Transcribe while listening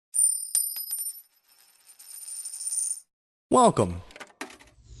Welcome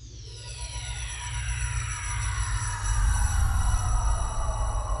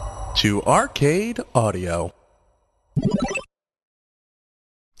to Arcade Audio.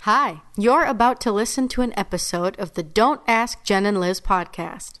 Hi, you're about to listen to an episode of the Don't Ask Jen and Liz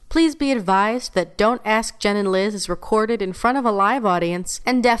podcast. Please be advised that Don't Ask Jen and Liz is recorded in front of a live audience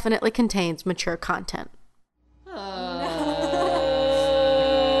and definitely contains mature content.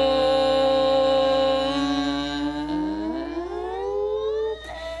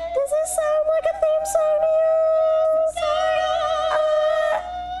 Does this sound like a theme song to you?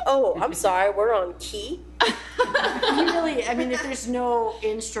 Oh, I'm sorry, we're on key. You really, if there's no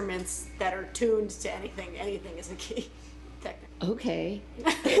instruments that are tuned to anything is a key. Technically. Okay.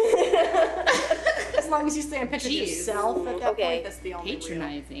 As long as you stay in pitch of yourself at that point, that's the only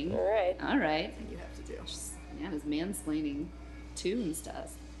Patronizing. All right. Thing you have to do. Yeah, his mansplaining tunes to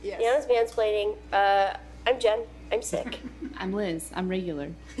us. Yes. Yana's mansplaining. I'm Jen. I'm sick. I'm Liz. I'm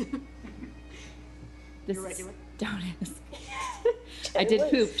regular. This You're regular? Don't ask. I did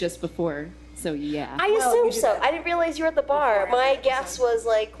poop just before, so yeah. I you assumed did so. that I didn't realize you were at the bar. before My every guess episode. was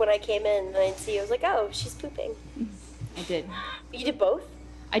like when I came in and I'd see you, I was like, oh, she's pooping. I did. You did both?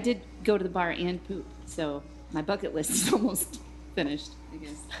 I did go to the bar and poop, so my bucket list is almost finished, I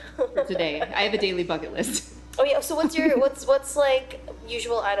guess, for today. I have a daily bucket list. Oh yeah. So what's your what's like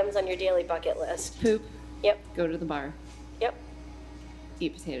usual items on your daily bucket list? Poop, Yep. go to the bar, Yep.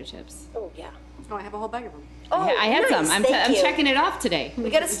 eat potato chips. Oh yeah. Oh, I have a whole bag of them. Oh, I had nice. some. I'm Thank you. checking it off today. We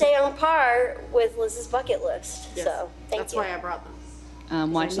gotta stay on par with Liz's bucket list. Yes. So thank That's you. why I brought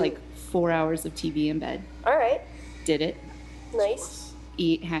them. Watched like 4 hours of TV in bed. All right. Did it. Nice.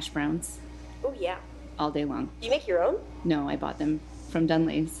 Eat hash browns Oh yeah. all day long. Do you make your own? No, I bought them from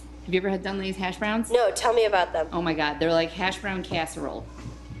Dunlay's. Have you ever had Dunlay's hash browns? No. Tell me about them. Oh my god, they're like hash brown casserole.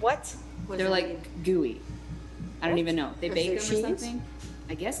 What? They're like gooey. I don't even know. They Is bake there them cheese? or something.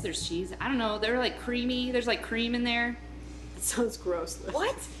 I guess there's cheese. I don't know. They're like creamy. There's like cream in there. It sounds gross. Liz.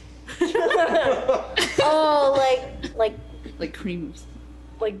 What? Oh, like Like cream.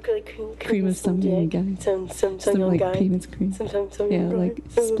 cream of some young guy. Some Some young like guy. peanuts cream. Sometimes some Yeah, young guy. like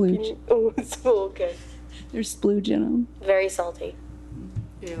splooge. Oh, it's okay. There's splooge in them. Very salty.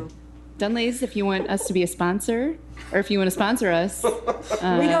 Ew. Dunlay's, if you want us to be a sponsor, or if you want to sponsor us, We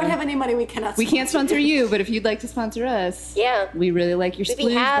don't have any money. We cannot. we can't sponsor you, but if you'd like to sponsor us, Yeah. we really like your We'd splooge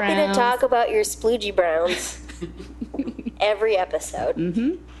be happy browns. to talk about your sploogy browns every episode.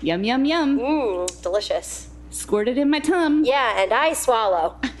 Yum, yum, yum. Delicious. Squirt it in my tum. Yeah, and I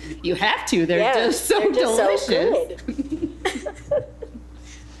swallow. You have to. They're Yeah, just so they're just delicious. so good.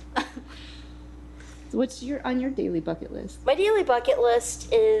 So what's on your daily bucket list? My daily bucket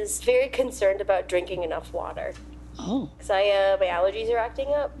list is very concerned about drinking enough water. Oh, Because my allergies are acting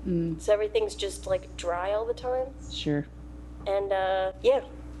up. So everything's just like dry all the time. sure. And yeah.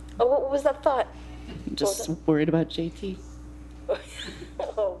 Oh, what was that thought? I'm just worried about JT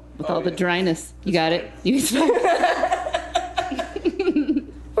Oh. with all the dryness. You got it? You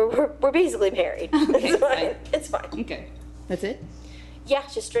We're basically married. It's fine. fine. It's fine. Okay. That's it? Yeah,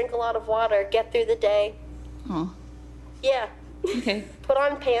 just drink a lot of water. Get through the day. Oh, Yeah. okay. Put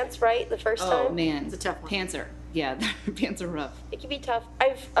on pants right the first Oh, time. man. It's a tough one. Pants are, yeah, pants are rough. It can be tough.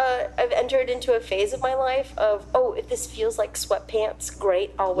 I've entered into a phase of my life of, oh, if this feels like sweatpants,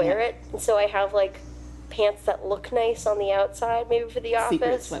 great, I'll wear Yeah. it. And so I have like pants that look nice on the outside, maybe for the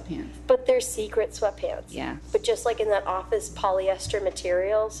Secret office. sweatpants. But they're secret sweatpants. Yeah. But just like in that office polyester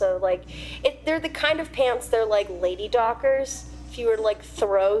material. So like, they're the kind of pants, they're like lady dockers. If you were to like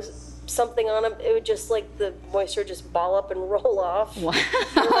throw something on them, it would just like the moisture just ball up and roll off. Wow.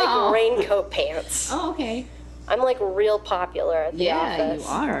 They're like raincoat pants. Oh, okay. I'm like real popular at the Yeah, office. you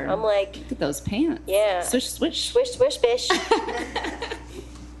are. I'm like, Look at those pants. Yeah. Swish, swish. swish, swish, bish.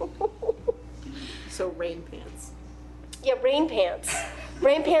 So rain pants. Yeah, rain pants.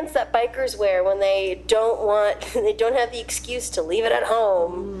 Rain pants that bikers wear when they don't have the excuse to leave it at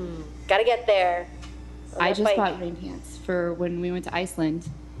home. Gotta get there. on I that just bike. bought rain pants for when we went to Iceland.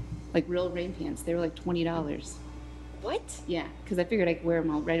 Like real rain pants. They were like $20. What? Yeah, because I figured I could wear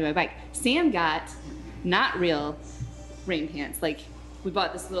them all right on my bike. Sam got not real rain pants. Like, we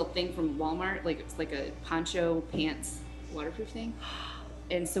bought this little thing from Walmart. Like, it's like a poncho pants waterproof thing.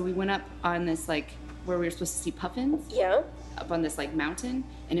 And so we went up on this, like, where we were supposed to see puffins. Yeah. Up on this, like, mountain.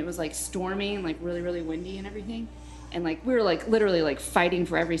 And it was, like, storming, like, really, really windy and everything. And, like, we were, like, literally, like, fighting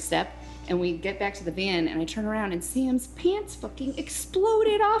for every step. And we get back to the van, and I turn around, and Sam's pants fucking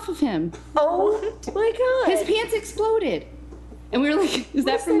exploded off of him. Oh my god. His pants exploded. And we were like, is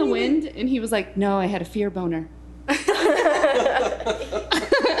that from the wind? And he was like, no, I had a fear boner. What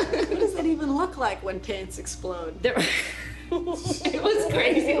does that even look like when pants explode? There, It was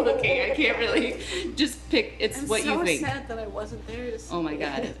crazy looking. I can't really just pick. It's I'm what so you think. sad that I wasn't there to see Oh my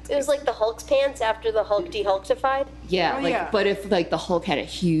god. It was like the Hulk's pants after the Hulk de-Hulkified. Yeah, Oh, like yeah. but if like the Hulk had a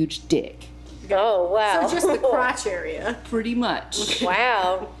huge dick, Oh, wow. So just the crotch area. pretty much.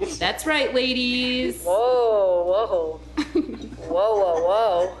 Wow. That's right, ladies. Whoa, whoa. Whoa, whoa,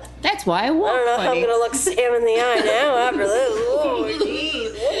 whoa. That's why I I walk don't know how I'm funny. going to look Sam in the eye now after this. Whoa,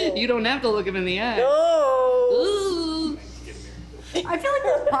 jeez. Whoa. You don't have to look him in the eye. No. Ooh. I feel like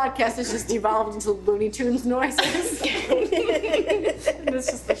this podcast has just devolved into Looney Tunes noises. And it's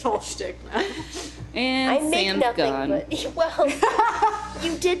just the whole shtick now. And I make Sam's nothing gone. but... Well,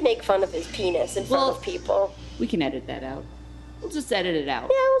 you did make fun of his penis in front Well- of people. We can edit that out. We'll just edit it out. Yeah,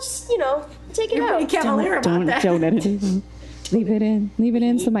 we'll just, take it You're pretty out. cavalier about that. Don't edit it. Leave it in. Leave it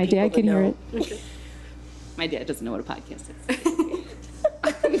in so my dad can hear it. My dad doesn't know what a podcast is.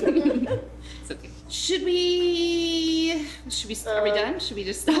 It's okay. Should we? Are we done? Should we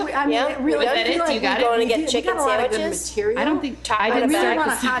just stop? I mean, Yeah, it really, we got I it. feel like You got we it? Going to we get did- we chicken got a lot of good sandwiches? material. I don't think Talk I about I it didn't really back.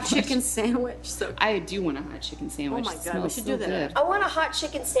 want a start hot this chicken sandwich. So I do want a hot chicken sandwich. Oh my It God, we smells should so do that. good. I want a hot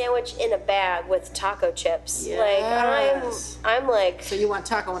chicken sandwich in a bag with taco chips. Yes. I'm like, So you want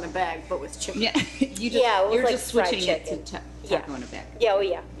taco in a bag, but with chicken. Yeah, you just Yeah, with, you're like, just fried switching it chicken. to Yeah. taco in a bag. yeah, oh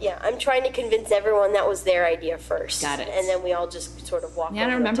yeah. I'm trying to convince everyone that was their idea first. Got it. And then we all just sort of walk Yeah, over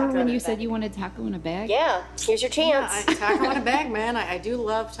I to remember taco when in a you said bag. you wanted taco in a bag. Yeah, here's your Yeah, chance. taco in a bag, man. I do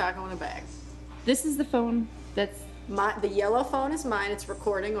love taco in a bag. This is the phone that's The yellow phone is mine. It's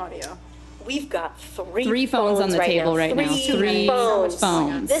recording audio. We've got three phones on the table right now. Three phones.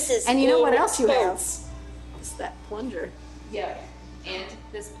 phones. This is And you know what else you have? intense. It's that plunger. Yeah, and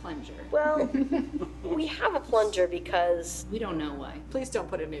this plunger. Well, we have a plunger because We don't know why. Please don't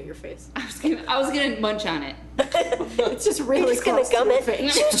put it near your face. I was gonna munch on it. It's just really you're just gonna close to gum your it.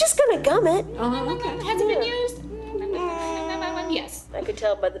 face. She was just gonna gum it. Oh, okay. Has it been used? Yes. I could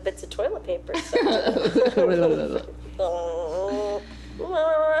tell by the bits of toilet paper. So.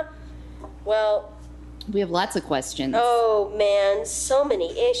 Well, We have lots of questions oh man, so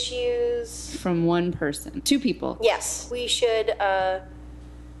many issues. from one person. Two people. Yes, we should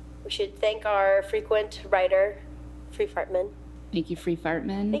thank our frequent writer, Free Fartman. Thank you, Free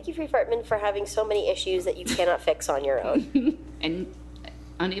Fartman. Thank you, Free Fartman, for having so many issues that you cannot fix on your own. And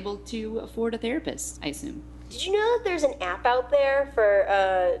unable to afford a therapist, I assume. Did you know that there's an app out there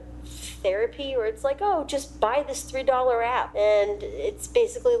for therapy where it's like, oh, just buy this $3 app, and it's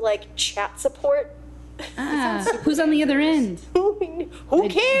basically like chat support. Ah, who's on the other end? Who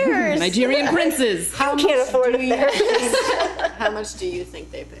cares? Nigerian princes. I can't afford a therapist. How much do you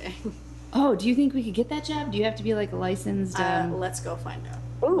think they pay? Oh, do you think we could get that job? Do you have to be like a licensed? Let's go find out.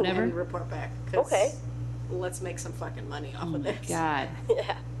 Ooh, Whatever. And report back. 'cause Okay. Let's make some fucking money off of this. God,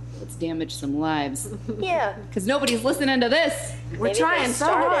 Yeah. let's damage some lives Yeah. because nobody's listening to this. We're Maybe trying they so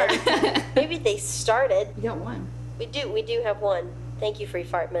hard. started. Maybe they started. We got one. We do have one. Thank you, Free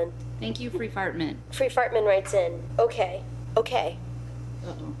Fartman. Thank you, Free Fartman. Free Fartman writes in, okay.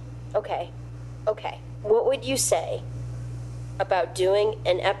 Uh-oh. Okay. What would you say about doing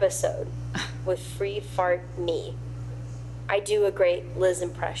an episode with Free Fart Me? I do a great Liz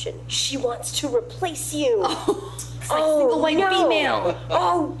impression. She wants to replace you. Oh, single white no. female.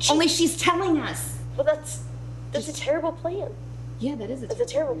 Oh, gee. Only she's telling us. Well, that's a terrible plan. Yeah, that is a That's a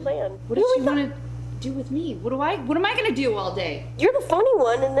terrible plan. What does she want to do with me? What am I going to do all day? You're the funny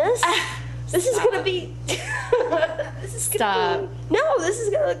one in this. This is gonna be. This is gonna be. No, this is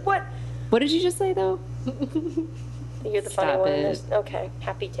gonna what? What did you just say though? You're the funny Stop one in it. this. Okay,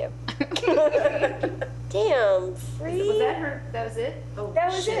 happy to. Damn, Free. Was that her? That was it? Oh,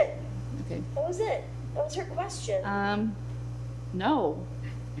 That was shit. it. Okay. That was it. That was her question. No.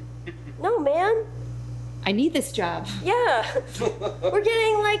 No, man. I need this job. Yeah, we're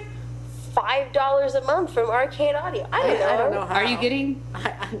getting like $5 a month from Arcade Audio. I don't know. how. Are you getting?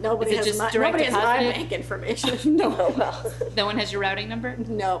 Nobody Is it has just my, direct nobody has my deposit? bank information. No. Oh well. No one has your routing number?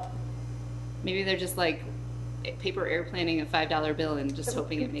 Nope. Maybe they're just like paper airplaning a $5 bill and just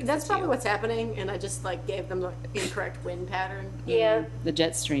hoping it makes That's it to probably you. what's happening, and I just like gave them the incorrect wind pattern. Yeah. The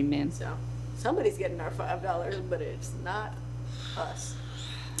jet stream, man. So somebody's getting our $5, but it's not us.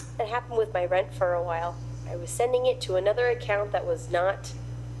 That happened with my rent for a while. I was sending it to another account that was not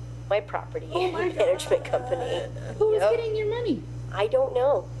my property management company. Who was Yep. getting your money? I don't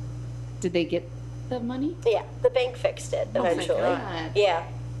know. Did they get the money? Yeah, the bank fixed it Oh, thank eventually. God. Yeah,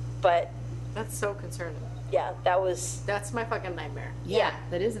 but That's so concerning. yeah, that was. That's my fucking nightmare. Yeah.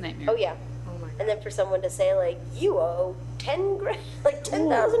 That is a nightmare. Oh yeah, Oh my god. and then for someone to say like you owe $10,000, like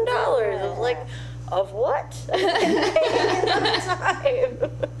 $10,000, I was like, of what? I've been paying another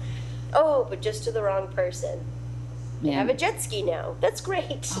time. Oh, but just to the wrong person. They have a Man. jet ski now. That's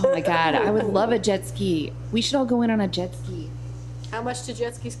great. Oh my God, I would love a jet ski. We should all go in on a jet ski. How much do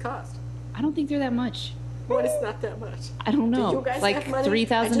jet skis cost? I don't think they're that much. What is not that much? I don't Do know. you guys Like have money? I just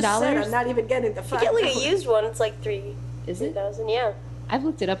said $3,000? I'm not even getting the You $5. get like a used one. It's like three. Is it? 3,000. Yeah. I've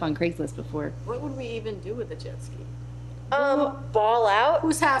looked it up on Craigslist before. What would we even do with a jet ski? Ball out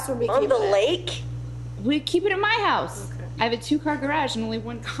Whose house would we on keep the it at? lake. We keep it in my house. Okay. I have a 2-car garage and only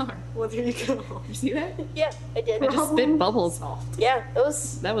 1 car. Well, there you go. You see that? Yeah, I did. I just spit bubbles. Yeah, it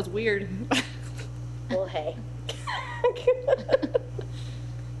was. That was weird. Well, hey.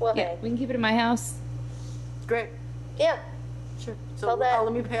 Well, Yeah, hey. we can keep it in my house. Great. Yeah. Sure. Tell So that-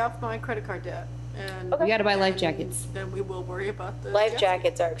 let me pay off my credit card debt. And Okay. We gotta buy life jackets. then we will worry about the Life jet ski.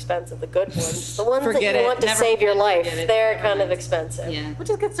 jackets are expensive. The good ones, the ones Forget that you it. want to Never save your mind. life, Forget it. they're Never kind of mind. expensive. Yeah. We'll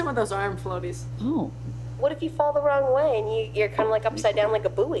just get some of those arm floaties. Oh. What if you fall the wrong way and you're kind of like upside down like a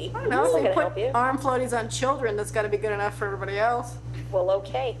buoy? I don't know. That's not If you gonna help put you. arm floaties on children, that's got to be good enough for everybody else. Well,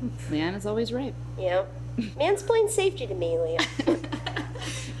 okay. Leanne is always right. Yeah. Mansplain safety to me, Leah.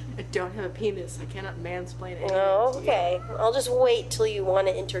 I don't have a penis. I cannot mansplain anything. Oh, to you. okay. I'll just wait till you want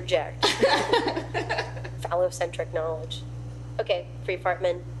to interject. Phallocentric knowledge. Okay, Free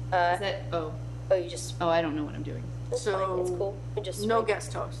Fartman. Is that? Oh. Oh, you just. Oh, I don't know what I'm doing. That's So, fine. It's cool. You just. No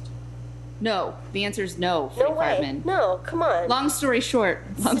guest host. No. The answer is no. No Free way. Fartman. No, come on. Long story short.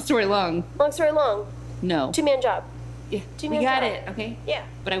 Long story long. Long story long. No. 2-man job. Yeah, Two we man got job. it. Okay. Yeah.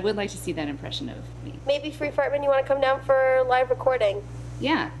 But I would like to see that impression of me. Maybe Free Fartman, you want to come down for live recording?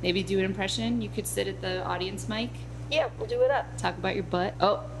 Yeah. Maybe do an impression. You could sit at the audience mic. Yeah, we'll do it up. Talk about your butt.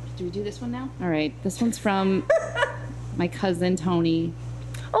 Oh, do we do this one now? All right. This one's from my cousin Tony.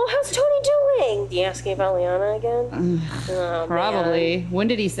 Oh, how's Tony doing? You asking about Liana again? Oh, Probably. When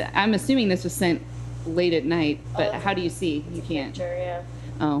did he say? I'm assuming this was sent late at night, but how do you see? You Man. can't. Picture, yeah.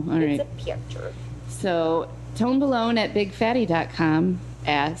 Oh, all It's right. a picture. So, Tone Balone at BigFatty.com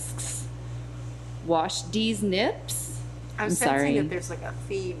asks, wash D's nips? I'm I'm sensing sorry. that there's like a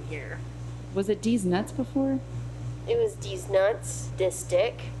theme here. Was it D's nuts before? It was D's nuts, D's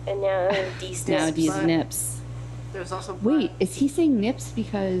dick, and now D's Now nips. D's but- nips. There's also Wait, is he saying nips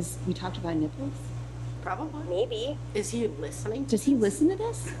because we talked about nipples? probably. Maybe. Is he listening? Does he listen to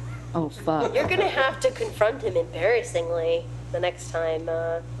this? Oh, fuck. You're gonna have to confront him embarrassingly the next time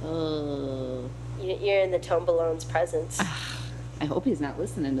you're in the Tone Balone's presence. I hope he's not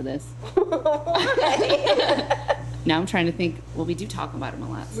listening to this. Why? Now I'm trying to think. Well, we do talk about him a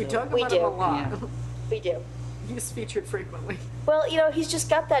lot. We so- talk We about him do. a lot. Yeah. We do. He's featured frequently. Well, he's just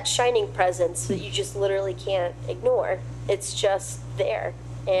got that shining presence that you just literally can't ignore. It's just there.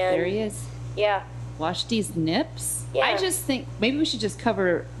 And There he is. Yeah. Wash these nips? Yeah. I just think maybe we should just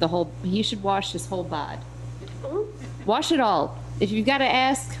cover the whole. He should wash his whole bod. Mhm. Wash it all. If you've got to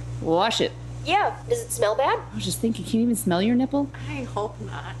ask, wash it. Yeah. Does it smell bad? I was just thinking, can you even smell your nipple? I hope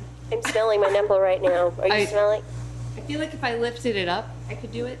not. I'm smelling my nipple right now. Are you I- smelling? I feel like if I lifted it up, I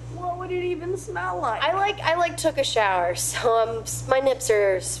could do it. What would it even smell like? I took a shower, so my nips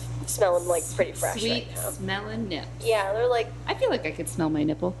are smelling like pretty fresh Sweet right now. smelling nips. Yeah, they're like, I feel like I could smell my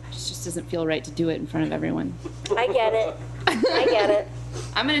nipple. It just doesn't feel right to do it in front of everyone. I get it. I get it.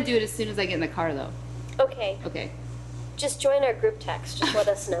 I'm gonna do it as soon as I get in the car, though. Okay, Okay. just join our group text. Just let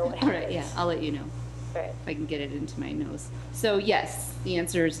us know what All happens. right. Yeah, I'll let you know All right. if I can get it into my nose. So yes, the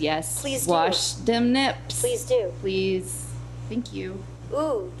answer is yes. Please do. Wash them nips. Please do. Please. Thank you.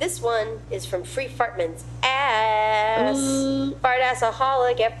 Ooh, this one is from Free Fartman's ass. Ooh.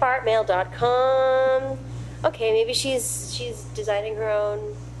 Fartassaholic at fartmail.com. Okay, maybe she's designing her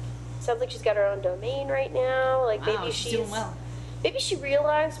own. Sounds like she's got her own domain right now. Like Wow, maybe she's doing well. Maybe she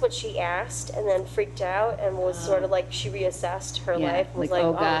realized what she asked and then freaked out and was sort of like she reassessed her Yeah. life and was Like,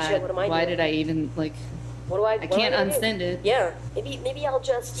 like, oh god, shit, what am I why doing? did I even like? What do I? I what can't am I gonna do? unsend it. Yeah, maybe I'll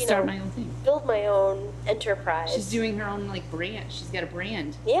just Start my own thing. build my own enterprise. She's doing her own like brand. She's got a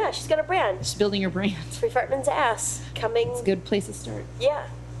brand. Yeah, she's got a brand. She's building her brand. Free Fartman's ass coming. It's a good place to start. Yeah,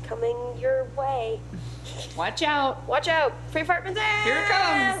 coming your way. Watch out. Watch out, Free Fartman's ass. Here it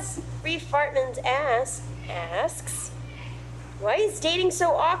comes. Free Fartman's ass asks, why is dating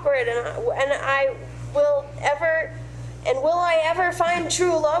so awkward? Will I ever find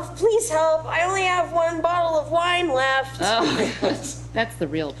true love? Please help. I only have one bottle of wine left. Oh, that's the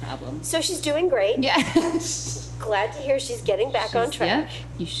real problem. So she's doing great. Yeah. Glad to hear she's getting back on track. Yeah.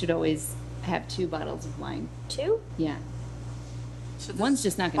 You should always have 2 bottles of wine. 2? Yeah. So One's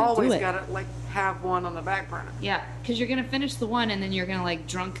just not gonna do always it. gotta like have one on the back burner. Yeah, because you're gonna finish the one and then you're gonna like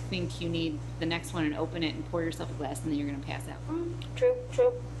drunk think you need the next one and open it and pour yourself a glass and then you're gonna pass out.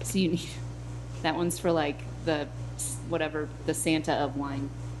 True. So you need that one's for like the whatever the Santa of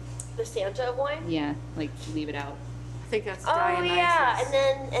wine. The Santa of wine? Yeah, like leave it out. think that's Oh Dionysus. yeah,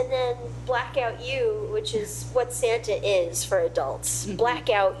 and then blackout you, which is what Santa is for adults.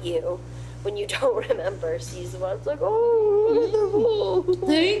 Blackout you when you don't remember. So he's the one that's like, oh,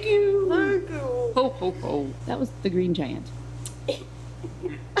 Thank you. thank you. Ho ho ho. That was the Green Giant.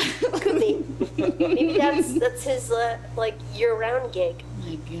 Could be. Maybe that's his like year-round gig. Oh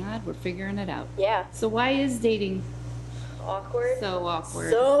my God, we're figuring it out. Yeah, So why is dating awkward. so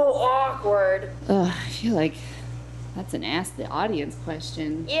awkward? So awkward. Ugh, I feel like that's an ask the audience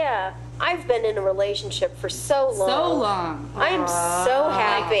question. Yeah, I've been in a relationship for so long. So long. I'm so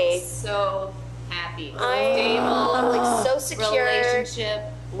happy. So happy. I'm like so secure. Relationship.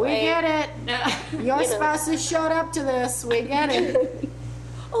 We get it. Your You know. spouses showed up to this. We get it.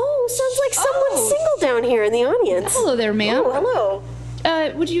 Oh, sounds like someone's single down here in the audience. Hello there, ma'am. Oh,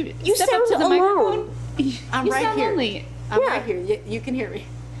 hello. Would you, You step up to sound the alone. microphone? I'm You right sound here. lonely. I'm Yeah. right here. You can hear me.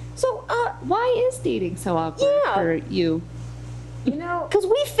 So, Why is dating so awkward Yeah. for you? You know, because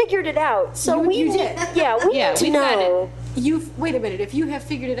we figured it out. So You we did. Yeah, we Yeah, need to we've had know. wait a minute. If you have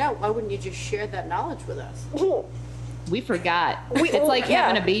figured it out, why wouldn't you just share that knowledge with us? We forgot. We- It's like yeah.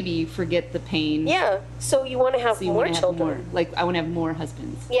 having a baby. You forget the pain. Yeah. So you want to have So you more want to have children? more. Like I want to have more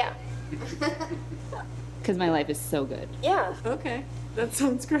husbands Yeah. because my life is so good. Yeah. Okay, that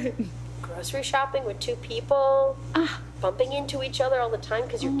sounds great. Grocery shopping with two people, Ah, bumping into each other all the time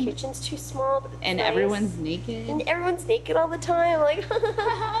because your kitchen's too small. But it's and nice. everyone's naked. And everyone's naked all the time. Like, your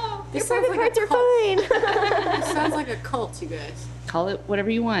This sounds private like parts a are cult. fine. It sounds like a cult, you guys. Call it whatever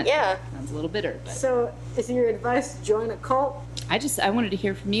you want. Yeah. Sounds a little bitter, but So, is your advice join a cult? I wanted to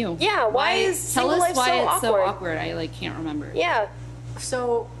hear from you. Yeah, why is tell single us life why so it's so awkward? awkward. I like can't remember. Yeah.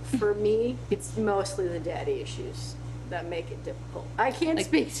 So, for me, it's mostly the daddy issues that make it difficult. I can't Like,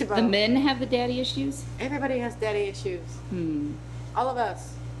 speak to The men have the daddy issues. Everybody has daddy issues. All of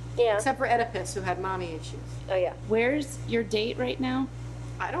us. Yeah. Except for Oedipus, who had mommy issues. Oh, yeah. Where's your date right now?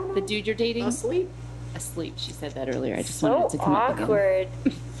 I don't know. The dude you're dating? Asleep? Asleep. She said that earlier. I just So wanted it to come up again. awkward.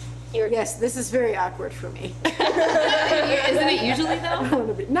 You're Yes, this is very awkward for me. Isn't it usually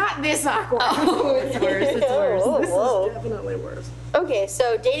though? Not this awkward. Oh, it's worse. It's worse. Whoa, This whoa. is definitely worse. Okay,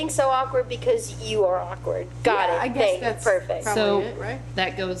 so dating so awkward because you are awkward. Got Yeah, it. I guess Thank- that's perfect. probably So it, right?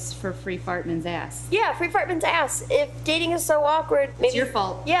 that goes for Free Fartman's ass. Yeah, Free Fartman's ass. If dating is so awkward, maybe It's your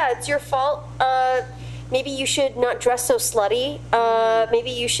fault. Yeah, it's your fault. Maybe you should not dress so slutty.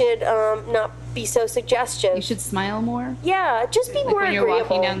 Maybe you should not be so suggestive. You should smile more. Yeah, just be Like more when you're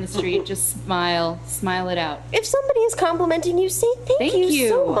agreeable. walking down the street, just smile it out. If somebody is complimenting you, say thank you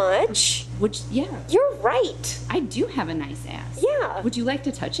so you. much. Which, yeah, You're right. I do have a nice ass. Yeah. Would you like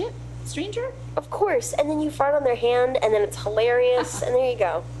to touch it, stranger? Of course. And then you fart on their hand, and then it's hilarious, and there you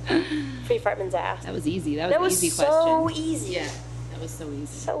go. Free Fartman's ass. That was easy. That That was was an easy so question. easy. Yeah, that was so easy.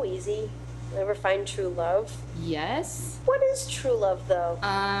 So easy. Ever find true love? Yes. What is true love, though?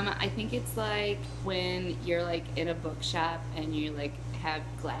 I think it's like when you're like in a bookshop and you like have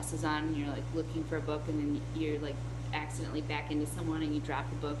glasses on and you're like looking for a book and then you're like accidentally back into someone and you drop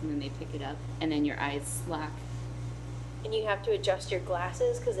the book and then they pick it up and then your eyes lock. And you have to adjust your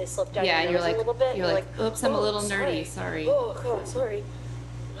glasses because they slipped out Yeah, your and nose you're like, a little bit. you're like, oops, I'm a "Oh, little nerdy, sorry. Oh, God, sorry.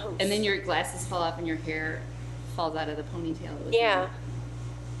 Oh, And then your glasses fall off and your hair falls out of the ponytail. It was yeah. weird.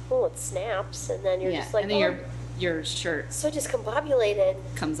 Well, it snaps, and then you're Yeah, just like, and then oh, your shirt so discombobulated.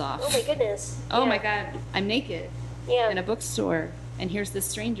 comes off. Oh my goodness. Oh Yeah. my God, I'm naked Yeah. in a bookstore and here's this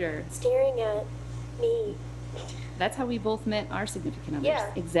stranger. Staring at me. That's how we both met our significant others. Yeah.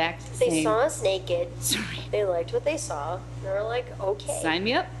 Exact They same. saw us naked. Sorry. They liked what they saw. They were like, okay, Sign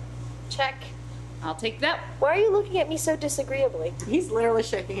me up. check. I'll take that. Why are you looking at me so disagreeably? He's literally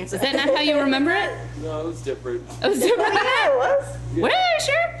shaking his Is head. that not how you remember it? No, it was different. Oh, is it Yeah, it was. Where's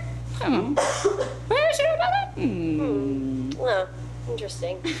your... Oh. Where's your mother? Well,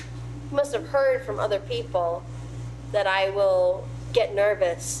 interesting. You must have heard from other people that I will get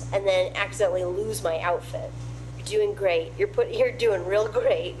nervous and then accidentally lose my outfit. You're doing great. You're doing real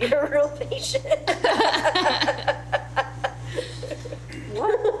great. You're a real patient.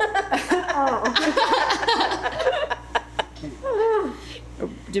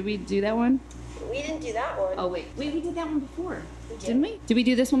 Did we do that one? We didn't do that one. Oh, wait. Wait, we did that one before. We did. Didn't we? Did we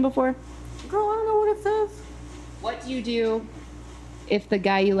do this one before? Girl, I don't know what it says. What do you do if the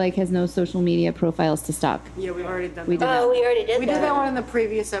guy you like has no social media profiles to stalk? Yeah, we've already done We that. did Oh, we already did We that. did that one in the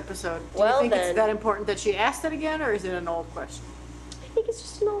previous episode. Do Well, you think then. it's that important that she asked it again, or is it an old question? I think it's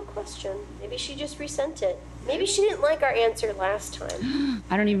just an old question. Maybe she just resent it. Maybe she didn't like our answer last time.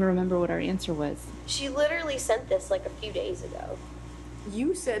 I don't even remember what our answer was. She literally sent this like a few days ago.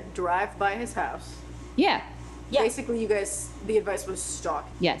 You said drive by his house. Yeah. Yeah. Basically, you guys, the advice was stalk.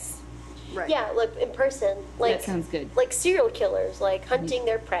 Yes. Right. Yeah, like in person. Like, That sounds good. Like serial killers, like hunting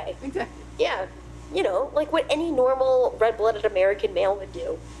their prey. Exactly. Yeah. You know, like what any normal red-blooded American male would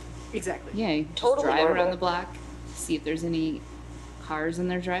do. Exactly. Yeah, you just Totally drive normal. around the block, see if there's any cars in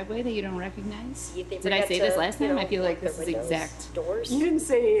their driveway that you don't recognize. See if they Did I forget say to, this last you time? know, I feel like lock their this is windows, exact. doors. You didn't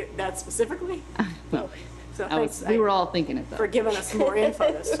say that specifically. Well, So thanks we were all thinking it though. for giving us more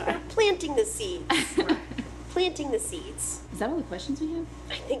info this time. Planting the seeds. Planting the seeds. Is that all the questions we have?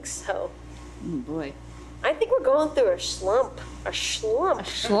 I think so. Oh boy. I think we're going through a slump. A slump.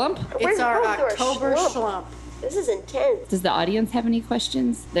 Schlump? We're It's our going through a October slump. slump. This is intense. Does the audience have any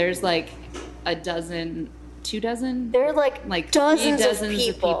questions? There's like a dozen, 2 dozen? There are like, Like dozens, 3 dozens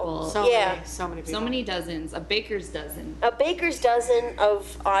of people. So Yeah. many, so many people. So many dozens. A baker's dozen. A baker's dozen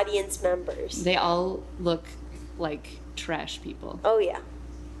of audience members. They all look like trash people. Oh yeah.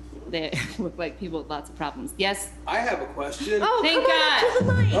 They look like people with lots of problems. Yes. I have a question. Oh, Thank come on, to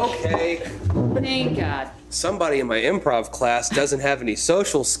the mic. Okay. Thank God. Somebody in my improv class doesn't have any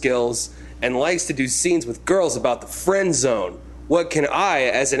social skills and likes to do scenes with girls about the friend zone. What can I,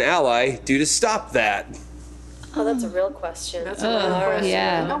 as an ally, do to stop that? Oh, that's a real question. That's a real question.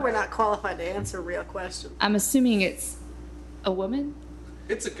 yeah. No, we're not qualified to answer real questions. I'm assuming it's a woman?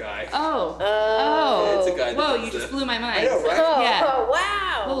 It's a guy. Oh. It's a guy that Whoa, does you just that. blew my mind. I know, right? Oh, Yeah. oh,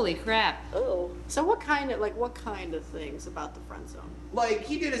 wow. Holy crap. Oh. So what kind of things about the friend zone? Like,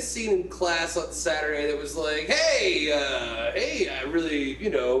 he did a scene in class on Saturday that was like, hey, I really, he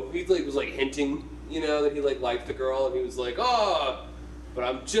like was like hinting, that he like liked the girl, and he was like, oh, but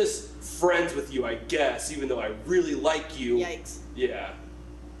I'm just friends with you, I guess, even though I really like you. Yikes. Yeah.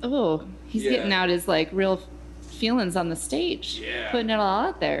 Oh, he's Yeah. getting out his like real feelings on the stage. Yeah. Putting it all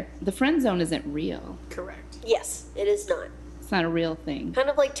out there. The friend zone isn't real. Correct. Yes, it is not. It's not a real thing. Kind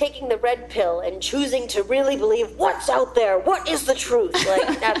of like taking the red pill and choosing to really believe what's out there, what is the truth.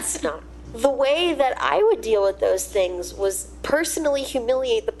 Like, that's not. The way that I would deal with those things was personally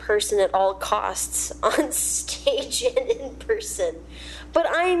humiliate the person at all costs on stage and in person. But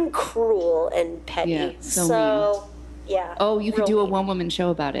I'm cruel and petty. Yeah, so yeah. Oh, you could real do a mean. one-woman show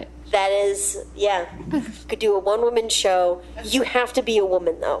about it. That is, yeah. Could do a one-woman show. You have to be a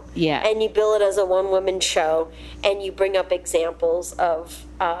woman, though. Yeah. And you bill it as a one-woman show, and you bring up examples of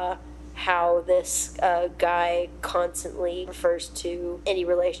how this guy constantly refers to any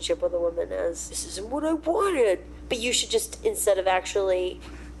relationship with a woman as, this isn't what I wanted. But you should just, instead of actually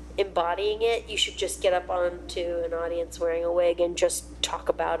embodying it, you should just get up onto an audience wearing a wig and just talk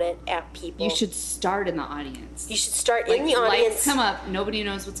about it at people. You should start in the audience. You should start Like, in the lights audience. come up, nobody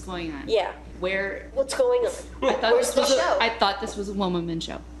knows what's going on. Yeah. Where What's going on? I thought Where's this the was show? I thought this was a one-woman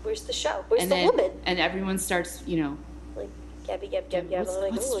show. Where's the show? Where's And the then woman? and everyone starts, Like, Gabby, I'm like, and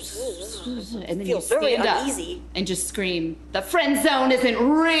then feel you very stand up uneasy. and just scream, "The friend zone isn't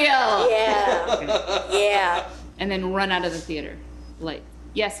real!" Yeah. Yeah. And then run out of the theater. Like,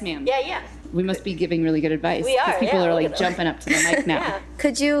 yes, ma'am. Yeah. We must be giving really good advice. We are, 'cause people yeah, are look like at them. jumping up to the mic now. Yeah.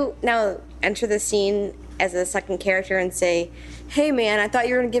 Could you now enter the scene as a second character and say, "Hey man, I thought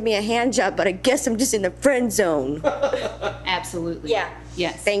you were gonna give me a hand job, but I guess I'm just in the friend zone." Absolutely. Yeah.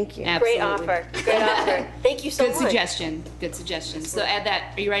 Yes. Thank you. Absolutely. Great offer. Great offer. Thank you so Good much. suggestion. Good suggestion. So add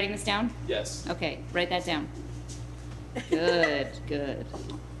that. Are you writing this down? Yes. Okay, write that down. Good. Good.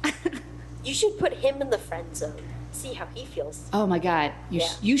 You should put him in the friend zone. See how he feels. Oh my God. Yeah.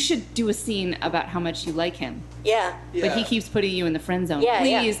 You should do a scene about how much you like him. Yeah. But he keeps putting you in the friend zone. Yeah,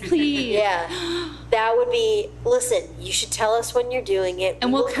 yeah. Please, please. Yeah. That would be, listen, you should tell us when you're doing it.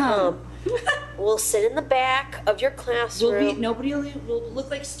 And We we'll will come. We'll sit in the back of your classroom. Nobody will look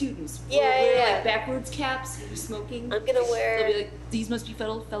like students. Yeah, We'll wear yeah. like backwards caps. We'll be smoking. I'm gonna wear- They'll be like, these must be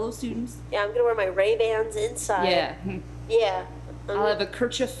fellow students. Yeah, I'm going to wear my Ray-Bans inside. Yeah. Yeah. I'll have a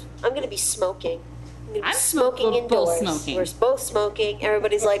kerchief. I'm gonna be smoking. I'm gonna be I'm smoking we're both indoors. smoking. We're both smoking.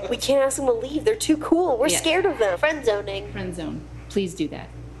 Everybody's like, we can't ask them to leave. They're too cool. We're Yeah. scared of them. Friend zoning. Friend zone. Please do that.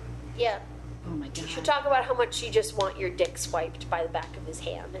 Yeah. Oh my God. You should talk about how much you just want your dick swiped by the back of his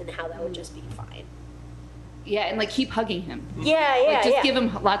hand and how that would just be fine. Yeah, and like keep hugging him. Yeah, yeah, Like just yeah. give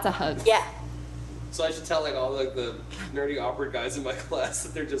him lots of hugs. Yeah. So I should tell like all like the nerdy awkward guys in my class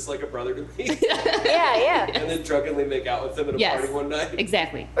that they're just like a brother to me, Yeah. and then drunkenly make out with them at a Yes. party one night.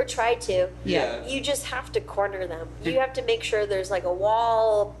 Exactly. Or try to. Yeah. You just have to corner them. You have to make sure there's like a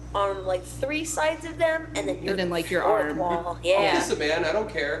wall on like 3 sides of them, and then your then, like, your fourth arm. wall. I'll Yeah. kiss a man. I don't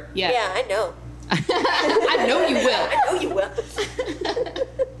care. Yeah. Yeah, I know. I know you will. I know you will.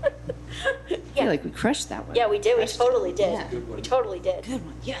 I feel like we crushed that one. Yeah, we did. We totally did. Yeah. Good one. We totally did. Good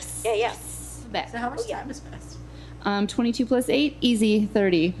one. Yes. Yeah, yeah. Back. So how much yeah. time has passed? 22 plus 8, easy,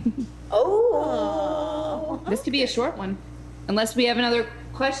 30. Oh. This could be a short one. Unless we have another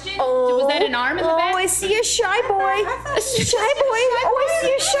Question? Was that an arm in the back? Oh, I see a shy boy. A shy boy. Oh, I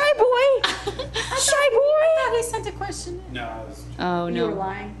see a shy boy. Shy boy. I thought he sent a question in. No, I was Oh, You were no.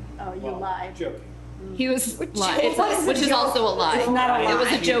 lying? Oh, you lied. joking. He was lying. Which is also a lie. It's not a It was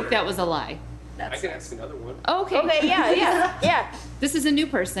lie. a joke that was a lie. I can ask another one. Okay. Okay, yeah. This is a new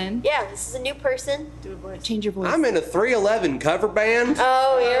person. Yeah, this is a new person. Do a voice. Change your voice. I'm in a 311 cover band,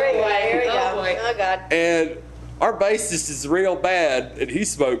 Oh, here we go. Here we Oh, go. boy. Oh, God. and our bassist is real bad, and he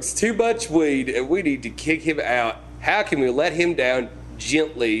smokes too much weed, and we need to kick him out. How can we let him down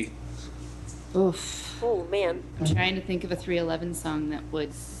gently? Oof. Oh, man. I'm trying to think of a 311 song that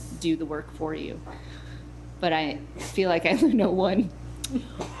would do the work for you. But I feel like I only know one.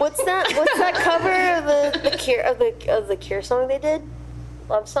 What's that cover of the Cure of the Cure song they did?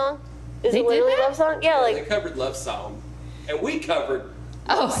 Love song? Is They it did literally that? Love song? Yeah, They like covered Love Song, and we covered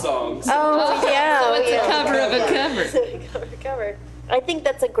Love Songs. oh yeah. So it's yeah. a cover of a cover. cover. I think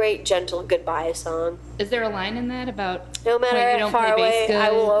that's a great gentle goodbye song. Is there a line in that about No when matter you how don't far play bass away, good,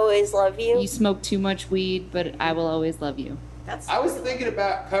 I will always love you. you smoke too much weed, but I will always love you? That's I was thinking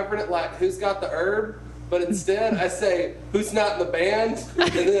about covering it like Who's Got the Herb, but instead I say Who's Not in the Band,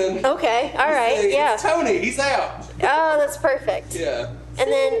 and then Okay, all right, say, yeah. It's Tony, he's out. Oh, that's perfect. Yeah. And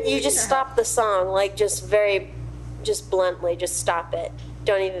then you just stop the song, like just bluntly, just stop it.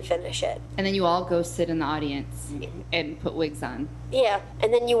 Don't even finish it. And then you all go sit in the audience and put wigs on. Yeah,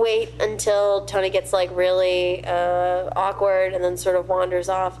 and then you wait until Tony gets like really awkward and then sort of wanders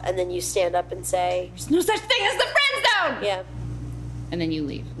off, and then you stand up and say, There's no such thing as the friend zone! yeah, And then you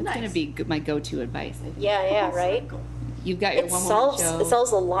leave. It's Nice. going to be my go-to advice, I think. yeah, right? You've got your It one-woman show.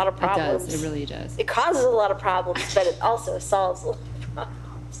 solves a lot of It problems. does. It really does. It causes a lot of problems, but it also solves a lot of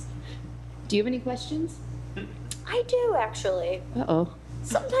problems. Do you have any questions? I do, actually. Uh-oh.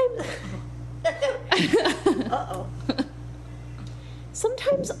 Sometimes. Uh-oh.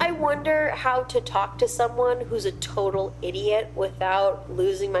 Sometimes I wonder how to talk to someone who's a total idiot without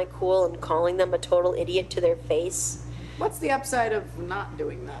losing my cool and calling them a total idiot to their face. What's the upside of not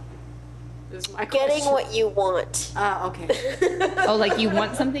doing that? Is my Getting question. what you want. Ah, okay. Oh, like you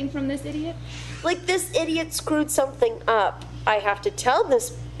want something from this idiot? Like, this idiot screwed something up. I have to tell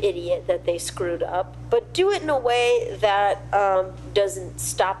this idiot that they screwed up, but do it in a way that doesn't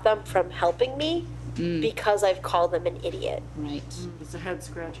stop them from helping me because I've called them an idiot. Right. It's a head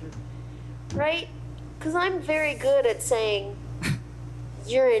scratcher. Right? Because I'm very good at saying,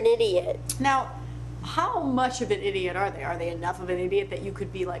 you're an idiot. Now, how much of an idiot are they? Are they enough of an idiot that you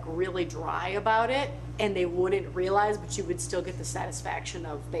could be like really dry about it and they wouldn't realize, but you would still get the satisfaction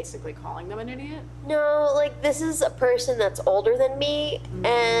of basically calling them an idiot? No, like, this is a person that's older than me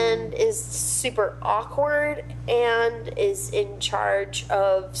and is super awkward and is in charge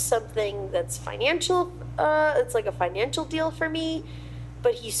of something that's financial. It's like a financial deal for me,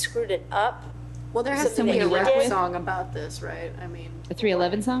 but he screwed it up. Well, there has to Something be a that you rap did? song about this, right? I mean, A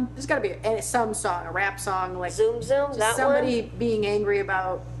 311 song? there's got to be some song, a rap song, like Zoom Zoom, just that somebody one? being angry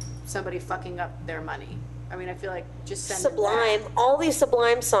about somebody fucking up their money. I mean, I feel like just send them Sublime. that. All these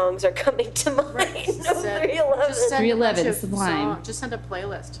Sublime songs are coming to mind. Right. No, Just send- 311. just send a 311, bunch of Sublime. just send a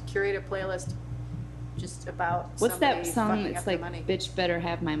playlist, curate a playlist, just about What's that somebody song fucking that's up their like, money. bitch better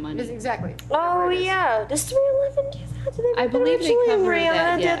have my money? Exactly. Oh, whatever it is. yeah. Does 311 do that? Do they I make that believe they originally? covered Rihanna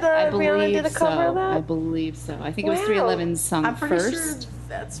that. did Yeah, the, I Rihanna did a believe cover of so. I that? believe so. I think it was Wow. 311's song I'm pretty first, sure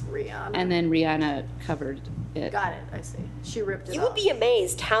that's Rihanna. and then Rihanna covered it. Got it. I see. She ripped it You off. would be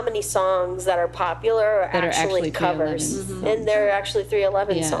amazed how many songs that are popular are That are actually actually covers. 311s. And they're actually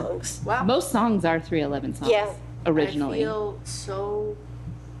 311 Yeah. songs. Wow. Most songs are 311 songs. Yeah. Originally. I feel so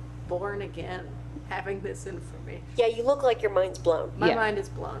born again having this in for me. Yeah, you look like your mind's blown. My Yeah. mind is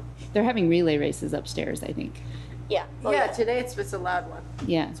blown. They're having relay races upstairs, I think. Yeah. Oh, yeah, today it's a loud one.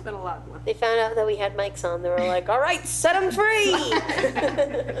 Yeah. It's been a loud one. They found out that we had mics on. They were like, "All right, set them free."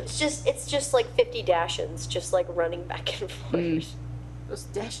 it's just like 50 Dachshunds, just like running back and forth. Those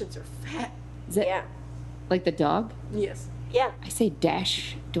Dachshunds are fat. Is it Yeah, like the dog? Yes. yeah. I say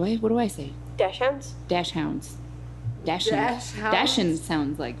dash. What do I say? Dachshunds. Dash hounds. Dachshund. Dash hounds? Dachshund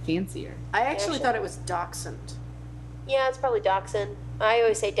sounds like fancier. I actually Dachshund. thought it was Dachshund. Yeah, it's probably Dachshund. I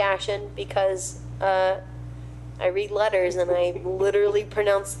always say Dachshund because I read letters and I literally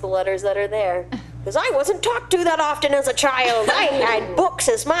pronounce the letters that are there. Because I wasn't talked to that often as a child. I had books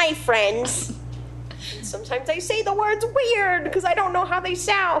as my friends. And sometimes I say the words weird because I don't know how they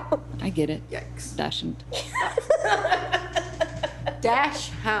sound. I get it. Yikes. Dachshund. Dash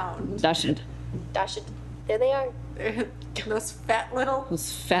hound. Dachshund. Dachshund. There they are. Those fat little.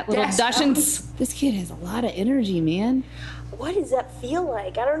 Those fat little Dash Dachshunds. This kid has a lot of energy, man. What does that feel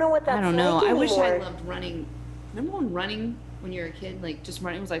like? I don't know what that's I don't know. like I wish I anymore. loved running. Remember when running when you're a kid, like just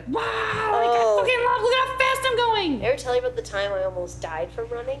running was like, wow, Oh. like, I fucking love, look at how fast I'm going. Ever tell you about the time I almost died from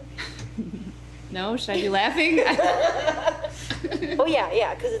running? No, should I be laughing? Oh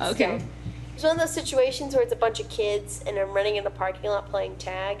yeah, because it's Okay. It's one of those situations where it's a bunch of kids and I'm running in a parking lot playing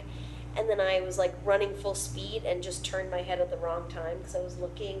tag, and then I was like running full speed and just turned my head at the wrong time because I was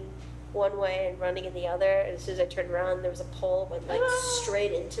looking one way and running in the other. And as soon as I turned around, there was a pole went like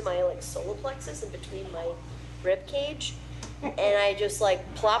straight into my like solar plexus in between my rib cage, and I just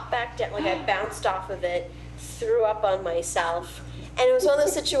like plopped back down, like I bounced off of it, threw up on myself. And it was one of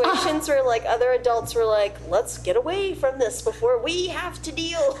those situations where like other adults were like, let's get away from this before we have to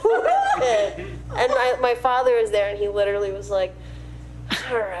deal with it. And my father was there and he literally was like,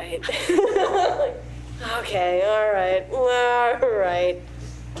 all right. Okay, all right. Oh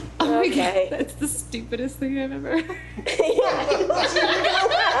my Okay. God, that's the stupidest thing I've ever heard.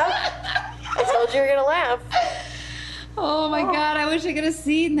 I told you were gonna laugh. Oh my God, I wish I could have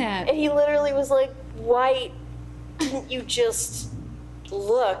seen that. And he literally was like, why didn't you just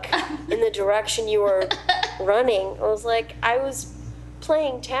look in the direction you were running? I was like, I was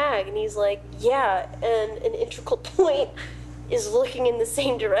playing tag. And he's like, yeah, and an integral point is looking in the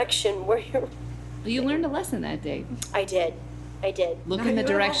same direction where you're... You learned a lesson that day. I did. Look in the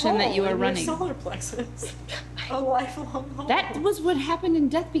direction that you are running. Solar plexus. A lifelong hole. That was what happened in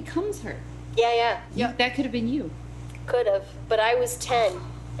Death Becomes Her. Yeah. That could have been you. Could have. But I was 10,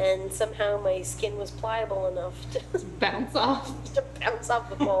 and somehow my skin was pliable enough to Bounce off. bounce off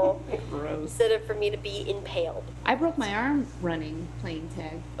the pole Gross. instead of for me to be impaled. I broke my arm running, playing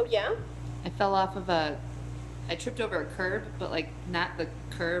tag. Oh, yeah? I fell off of I tripped over a curb, but like not the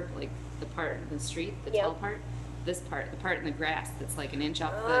curb, like the part in the street, the Yeah. tall part. This part, the part in the grass that's like an inch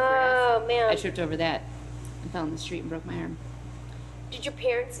off the grass. Oh, man. I tripped over that. I fell in the street and broke my arm. Did your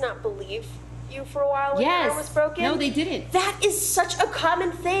parents not believe you for a while when your Yes. arm was broken? No, they didn't. That is such a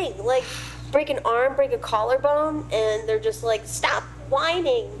common thing. Like, break an arm, break a collarbone, and they're just like, stop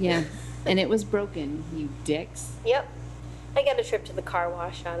whining. Yeah. And it was broken, you dicks. Yep. I got a trip to the car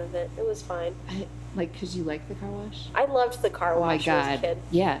wash out of it. It was fine. Like, because you like the car wash? I loved the car Oh my wash as a God. kid.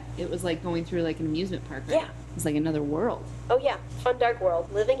 Yeah. It was like going through like an amusement park. Right? Yeah. It was like another world. Oh, yeah. Fun Dark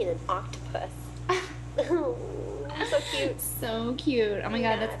World. Living in an octopus. So cute. So cute. Oh my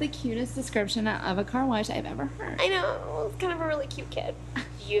God, that's the cutest description of a car wash I've ever heard. I know. It's kind of a really cute kid. Do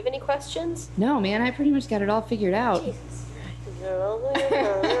you have any questions? No, man, I pretty much got it all figured out. Jesus. All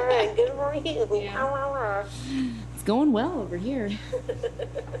right. Good for you. Yeah. It's going well over here.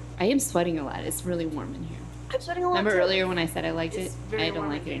 I am sweating a lot. It's really warm in here. I'm sweating a lot. Remember too. earlier when I said I liked It's it? very I don't warm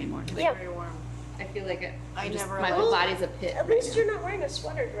like in it here. anymore. It's Yeah. very warm. I feel like I never my like whole it. body's a pit. At least you're not wearing a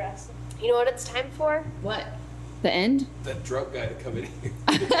sweater dress. You know what it's time for? What? The end? That drunk guy to come in here.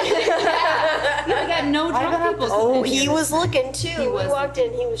 I got no drunk people. Oh, sitting he here. was looking too. He We was walked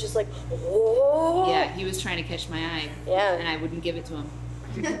in, he was just like, whoa. Yeah, he was trying to catch my eye. Yeah. And I wouldn't give it to him.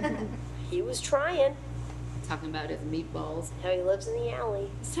 He was trying. Talking about his meatballs. How he lives in the alley.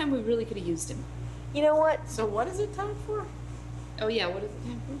 This time we really could have used him. You know what? So what is it time for? Oh yeah, what is it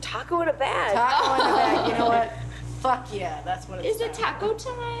time for? Taco in a bag. Taco in the bag. You know what? Fuck yeah, that's what it's Is it time taco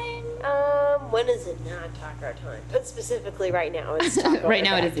time? When is it not taco time? But specifically right now, it's taco Right in a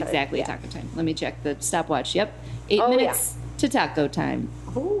now it bag is time. exactly Yeah. taco time. Let me check the stopwatch. Yep. 8 Oh, minutes to taco time.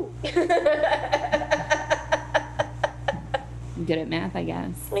 Ooh. I'm good at math, I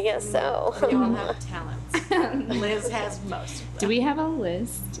guess. I guess so. We all have talents. Liz has most of them. Do we have a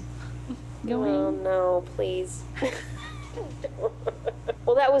list going? Oh no, please.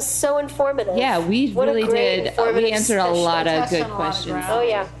 Well, that was so informative. Yeah, we What a really great did. informative We answered a session. lot of Touched good on a lot of questions. ground. Oh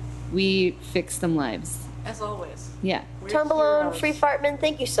yeah. We fixed some lives. As always. Yeah. We're Tumbalone, heroes. Free Fartman,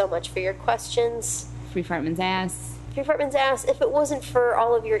 thank you so much for your questions. Free Fartman's ass. Free Fartman's asked, if it wasn't for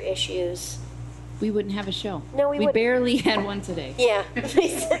all of your issues. We wouldn't have a show. No, we wouldn't. barely had one today. Yeah,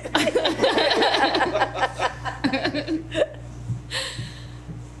 basically.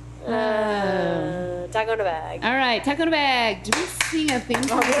 Taco in a bag. All right, taco in a bag. Do we sing a theme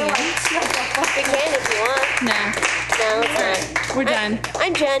song? We can if you want. Nah. No, it's All right, not. we're done.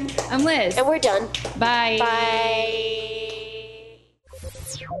 I'm Jen, I'm Liz. and we're done. Bye. Bye.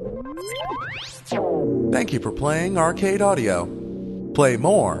 Thank you for playing Arcade Audio. Play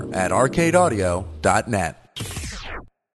more at arcadeaudio.net.